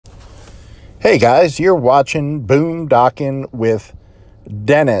Hey guys, you're watching Boondocking with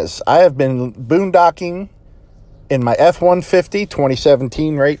Dennis. I have been boondocking in my F-150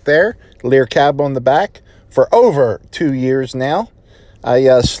 2017 right there, Leer cab on the back, for over 2 years now.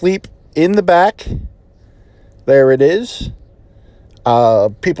 I sleep in the back. There it is.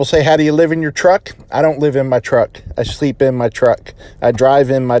 People say, how do you live in your truck? I don't live in my truck. I sleep in my truck. I drive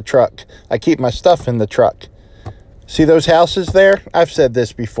in my truck. I keep my stuff in the truck. See those houses there? I've said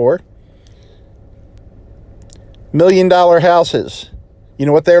this before. $1 million houses. You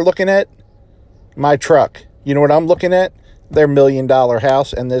know what they're looking at? My truck. You know what I'm looking at? Their $1 million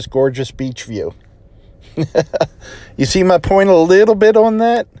house and this gorgeous beach view. You see my point a little bit on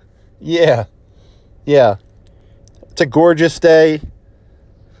that? Yeah. It's a gorgeous day.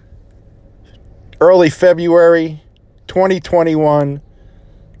 Early February 2021.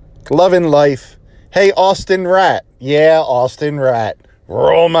 Loving life. Hey, Austin Rat. Yeah, Austin Rat.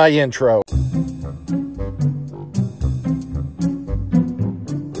 Roll my intro.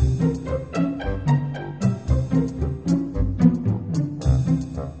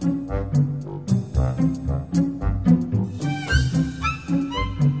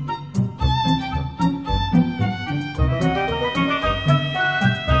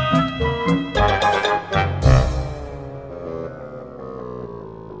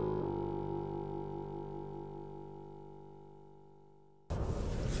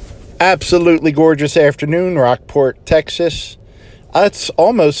 Absolutely gorgeous afternoon, Rockport, Texas. It's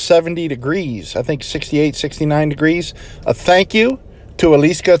almost 70 degrees. I think 68, 69 degrees. A thank you to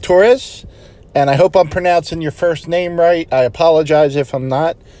Aliska Torres. And I hope I'm pronouncing your first name right. I apologize if I'm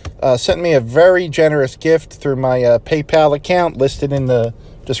not. Sent me a very generous gift through my PayPal account listed in the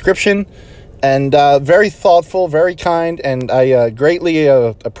description. And very thoughtful, very kind, and I greatly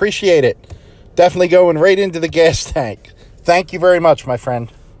appreciate it. Definitely going right into the gas tank. Thank you very much, my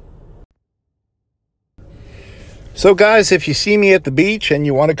friend. So guys, if you see me at the beach and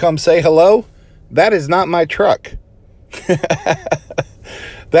you want to come say hello, that is not my truck.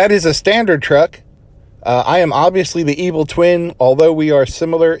 That is a standard truck. I am obviously the evil twin, although we are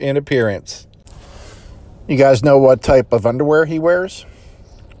similar in appearance. You guys know what type of underwear he wears?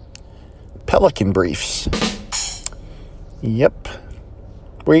 Pelican briefs. Yep.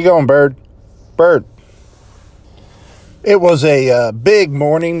 Where you going, bird? Bird. It was a big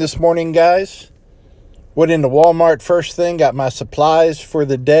morning this morning, guys. Went into Walmart first thing, got my supplies for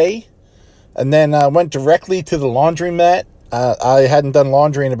the day, and then went directly to the laundromat. I hadn't done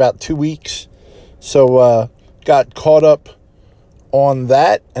laundry in about 2 weeks, so got caught up on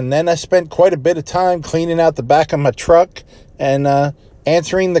that. And then I spent quite a bit of time cleaning out the back of my truck and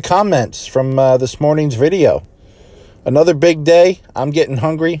answering the comments from this morning's video. Another big day. I'm getting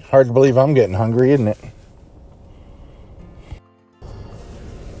hungry. Hard to believe I'm getting hungry, isn't it?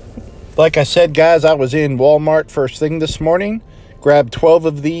 Like I said, guys, I was in Walmart first thing this morning. Grabbed 12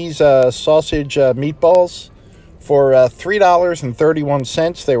 of these sausage meatballs for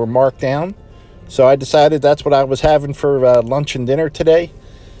 $3.31. They were marked down. So I decided that's what I was having for lunch and dinner today.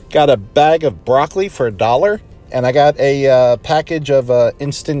 Got a bag of broccoli for $1. And I got a package of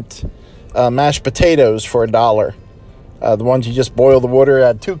instant mashed potatoes for $1. The ones you just boil the water,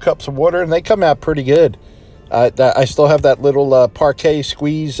 add 2 cups of water, and they come out pretty good. I still have that little parquet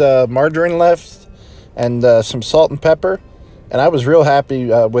squeeze margarine left and some salt and pepper. And I was real happy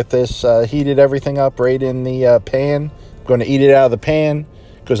with this. Heated everything up right in the pan. I'm going to eat it out of the pan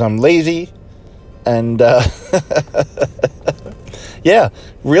because I'm lazy. And yeah,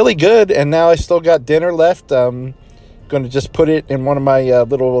 really good. And now I still got dinner left. I'm going to just put it in one of my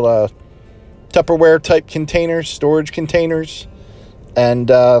little Tupperware type containers, storage containers.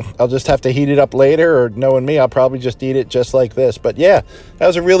 And I'll just have to heat it up later, or knowing me, I'll probably just eat it just like this. But yeah, that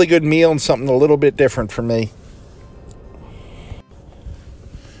was a really good meal and something a little bit different for me.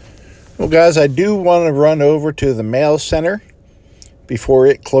 Well, guys, I do want to run over to the mail center before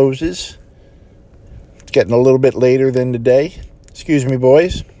it closes. It's getting a little bit later than today. Excuse me,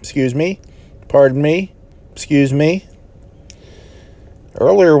 boys. Excuse me. Pardon me. Excuse me.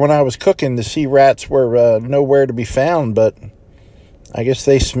 Earlier when I was cooking, the sea rats were nowhere to be found, but I guess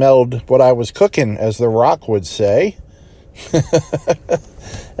they smelled what I was cooking, as The Rock would say,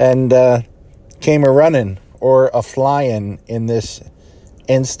 and came a-running, or a-flying in this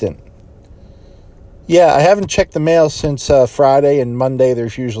instant. Yeah, I haven't checked the mail since Friday, and Monday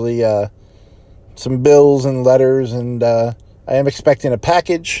there's usually some bills and letters, and I am expecting a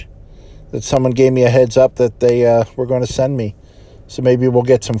package that someone gave me a heads up that they were going to send me. So maybe we'll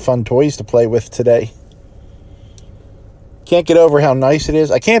get some fun toys to play with today. Can't get over how nice it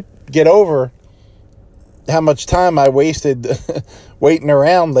is. I can't get over how much time I wasted waiting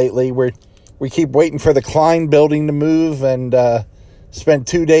around lately. Where We keep waiting for the Klein building to move, and spent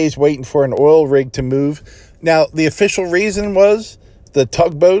 2 days waiting for an oil rig to move. Now, the official reason was the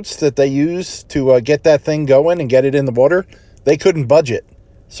tugboats that they use to get that thing going and get it in the water, they couldn't budget.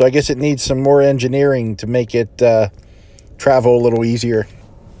 So I guess it needs some more engineering to make it travel a little easier.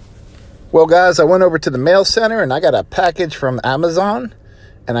 Well, guys, I went over to the mail center and I got a package from Amazon.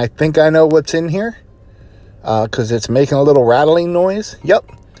 And I think I know what's in here because it's making a little rattling noise. Yep.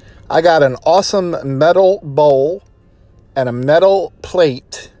 I got an awesome metal bowl and a metal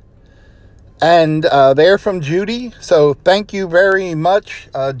plate. And they're from Judy. So thank you very much,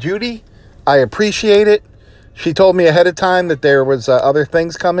 Judy. I appreciate it. She told me ahead of time that there was other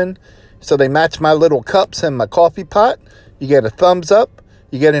things coming. So they match my little cups and my coffee pot. You get a thumbs up.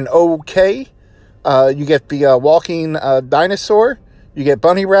 You get an okay. You get the walking dinosaur. You get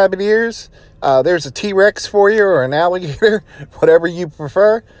bunny rabbit ears. There's a T-Rex for you or an alligator, whatever you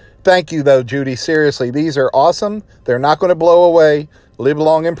prefer. Thank you, though, Judy. Seriously, these are awesome. They're not going to blow away. Live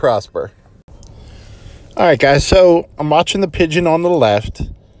long and prosper. All right, guys. So I'm watching the pigeon on the left.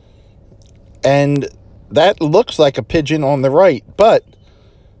 And that looks like a pigeon on the right. But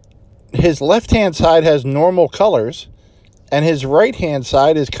his left-hand side has normal colors. And his right-hand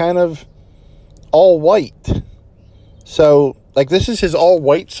side is kind of all white. So, like, this is his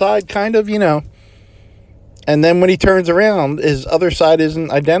all-white side, kind of, you know. And then when he turns around, his other side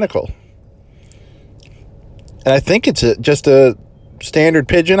isn't identical. And I think it's just a standard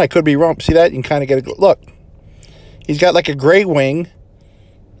pigeon. I could be wrong. See that? You can kind of get a look. He's got, like, a gray wing.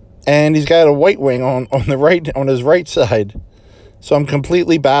 And he's got a white wing on his right side. So I'm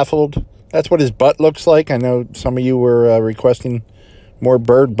completely baffled. That's what his butt looks like. I know some of you were requesting more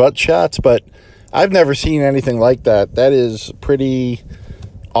bird butt shots, but I've never seen anything like that. That is pretty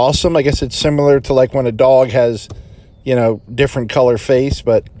awesome. I guess it's similar to like when a dog has, you know, different color face,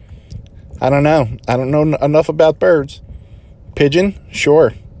 but I don't know. I don't know enough about birds. Pigeon?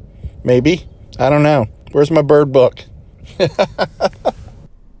 Sure. Maybe. I don't know. Where's my bird book?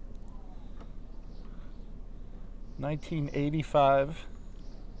 1985.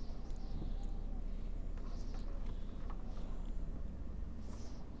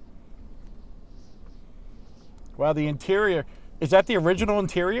 Wow, the interior. Is that the original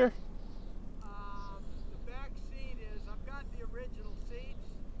interior? The back seat is, I've got the original seats,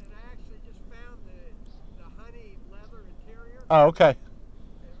 and I actually just found the honey leather interior. Oh, okay.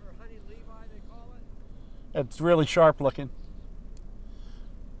 Or honey Levi, they call it. It's really sharp looking.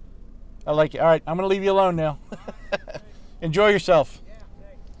 I like it. All right, I'm going to leave you alone now. Enjoy yourself. Yeah,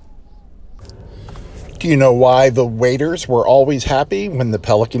 thanks. Do you know why the waiters were always happy when the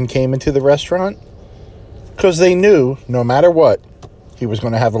Pelican came into the restaurant? Because they knew, no matter what, he was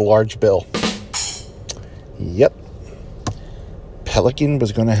going to have a large bill. Yep. Pelican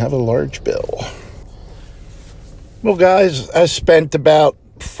was going to have a large bill. Well, guys, I spent about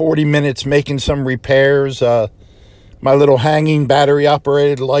 40 minutes making some repairs. My little hanging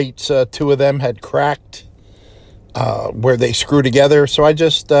battery-operated lights, 2 of them had cracked where they screw together. So I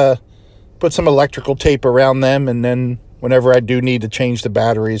just put some electrical tape around them, and then whenever I do need to change the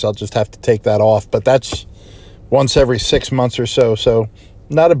batteries, I'll just have to take that off. But that's once every 6 months or so, so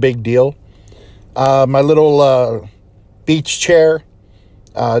not a big deal. My little beach chair,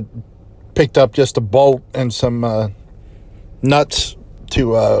 picked up just a bolt and some nuts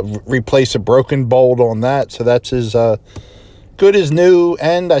to replace a broken bolt on that, so that's as good as new.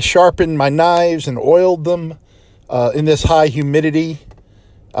 And I sharpened my knives and oiled them in this high humidity.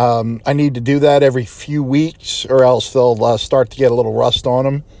 I need to do that every few weeks, or else they'll start to get a little rust on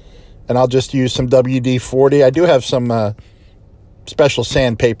them. And I'll just use some WD-40. I do have some special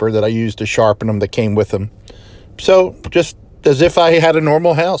sandpaper that I use to sharpen them that came with them. So, just as if I had a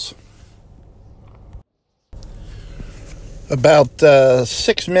normal house. About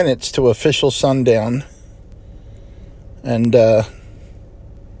 6 minutes to official sundown. And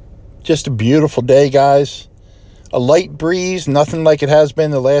just a beautiful day, guys. A light breeze, nothing like it has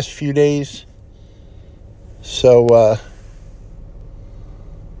been the last few days. So,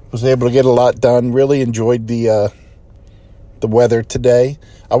 was able to get a lot done. Really enjoyed the weather today.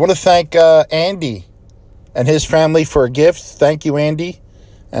 I want to thank Andy and his family for a gift. Thank you, Andy.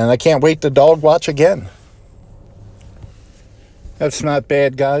 And I can't wait to dog watch again. That's not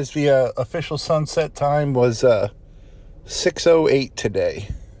bad, guys. The official sunset time was 6:08 today.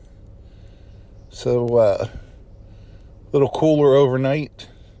 So, a little cooler overnight.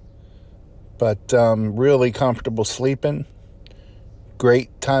 But really comfortable sleeping.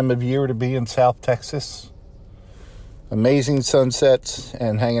 Great time of year to be in South Texas. Amazing sunsets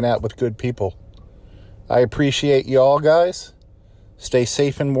and hanging out with good people. I appreciate you all, guys. Stay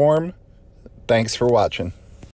safe and warm. Thanks for watching.